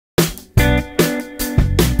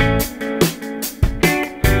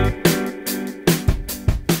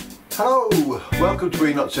Welcome to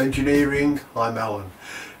Enots Engineering, I'm Alan.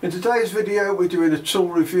 In today's video we're doing a tool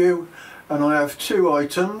review and I have two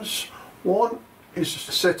items. One is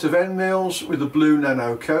a set of end mills with a blue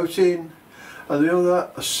nano coating and the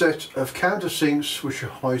other a set of countersinks which are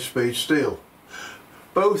high speed steel.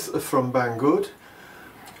 Both are from Banggood.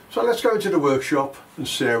 So let's go into the workshop and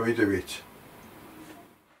see how we do it.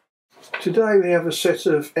 Today we have a set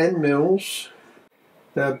of end mills.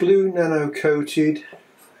 They're blue nano coated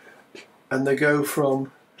and they go from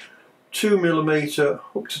 2mm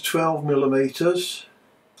up to 12mm.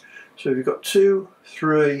 So you've got 2,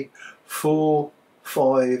 3, 4,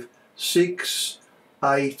 5, 6,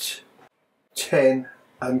 8, 10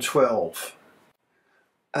 and 12.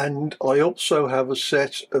 And I also have a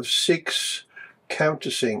set of 6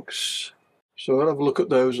 countersinks. So I'll have a look at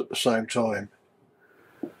those at the same time.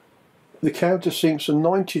 The countersinks are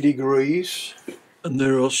 90 degrees and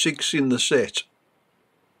there are 6 in the set.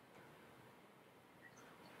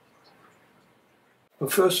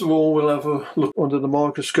 But first of all we'll have a look under the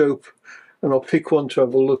microscope and I'll pick one to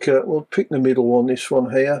have a look at. We'll pick the middle one, this one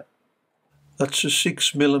here. That's a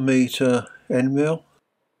 6mm end mill.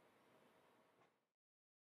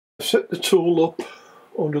 Set the tool up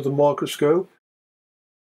under the microscope.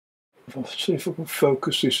 Let's see if I can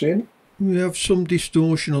focus this in. We have some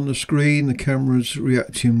distortion on the screen, the camera's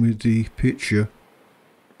reacting with the picture.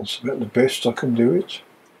 That's about the best I can do it.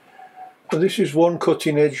 So this is one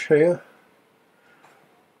cutting edge here.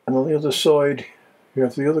 And on the other side you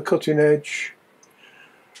have the other cutting edge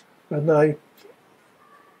and they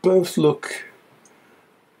both look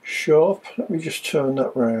sharp. Let me just turn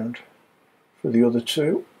that round for the other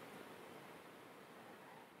two.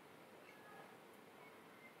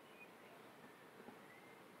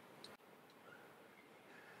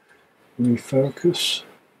 Refocus.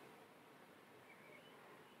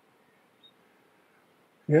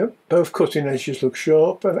 Yep, both cutting edges look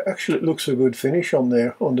sharp and actually it looks a good finish on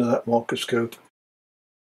there under that microscope.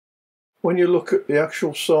 When you look at the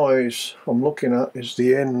actual size I'm looking at is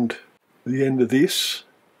the end of this.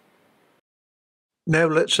 Now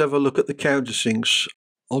let's have a look at the countersinks.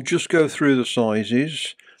 I'll just go through the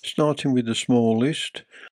sizes, starting with the smallest.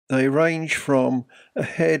 They range from a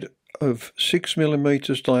head of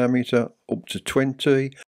 6mm diameter up to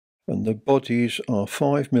 20. And the bodies are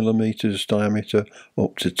 5mm diameter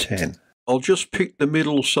up to 10. I'll just pick the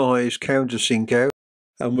middle size countersink out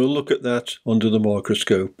and we'll look at that under the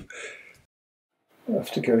microscope. I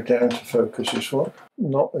have to go down to focus this one.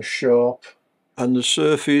 Not as sharp. And the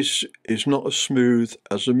surface is not as smooth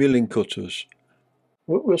as the milling cutters.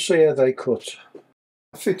 We'll see how they cut.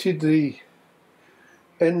 I fitted the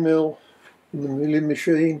end mill in the milling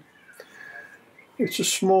machine. It's a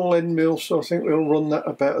small end mill, so I think we'll run that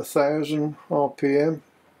about 1000 RPM.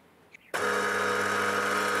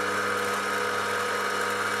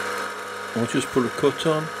 I'll just put a cut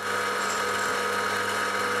on.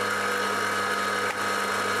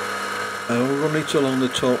 And I'll run it along the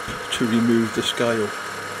top to remove the scale.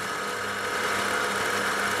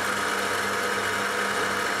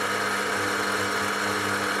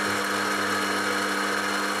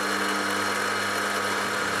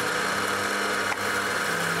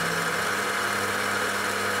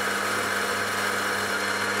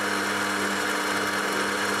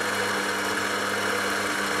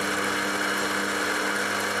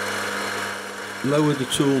 Lower the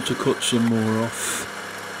tool to cut some more off.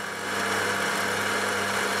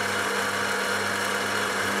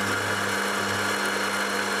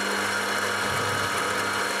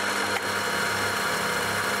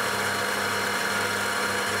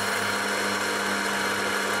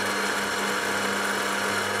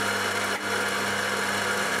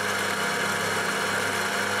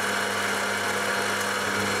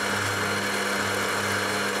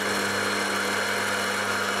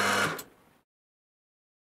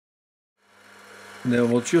 Now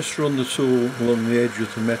I'll just run the tool along the edge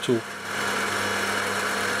of the metal.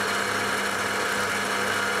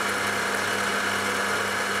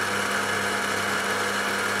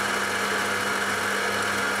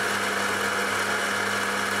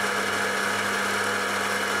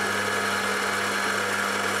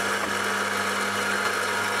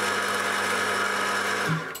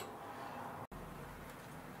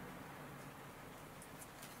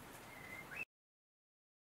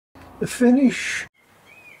 The finish,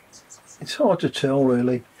 it's hard to tell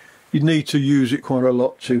really. You need to use it quite a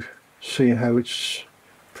lot to see how it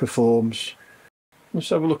performs. Let's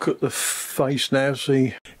have a look at the face now,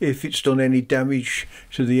 see if it's done any damage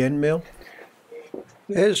to the end mill.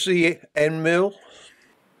 There's the end mill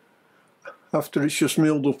after it's just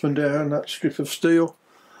milled up and down that strip of steel.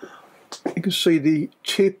 You can see the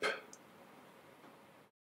tip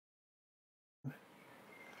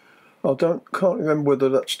Can't remember whether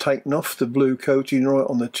that's taken off the blue coating right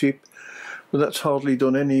on the tip, but that's hardly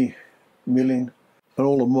done any milling, and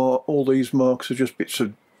all these marks are just bits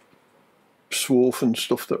of swarf and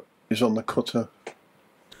stuff that is on the cutter.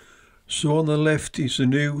 So on the left is the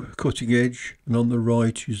new cutting edge, and on the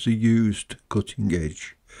right is the used cutting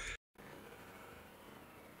edge.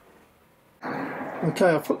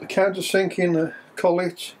 Okay, I put the countersink in the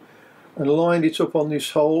collet and lined it up on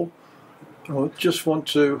this hole. I just want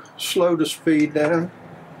to slow the speed down,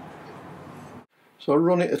 so I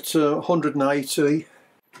run it at 180. See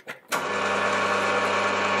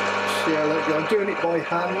how that goes. I'm doing it by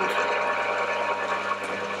hand.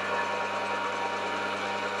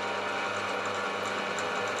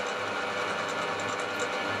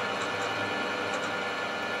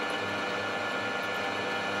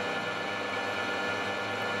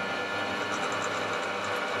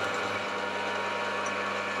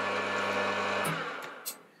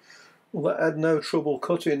 Well, that had no trouble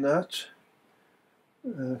cutting that.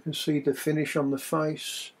 I can see the finish on the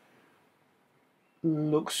face.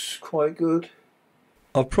 Looks quite good.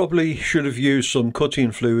 I probably should have used some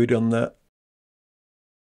cutting fluid on that.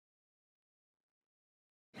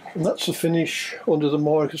 And that's the finish under the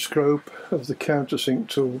microscope of the countersink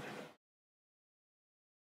tool.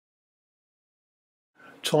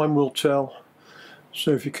 Time will tell.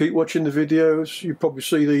 So if you keep watching the videos, you probably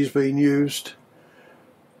see these being used,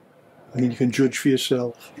 and you can judge for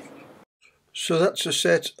yourself. So that's a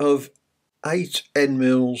set of 8 end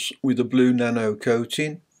mills with a blue nano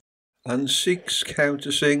coating and 6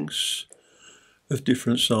 countersinks of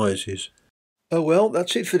different sizes. Oh well,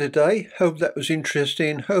 that's it for today. Hope that was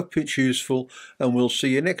interesting, hope it's useful, and we'll see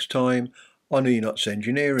you next time on Enots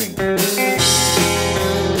Engineering.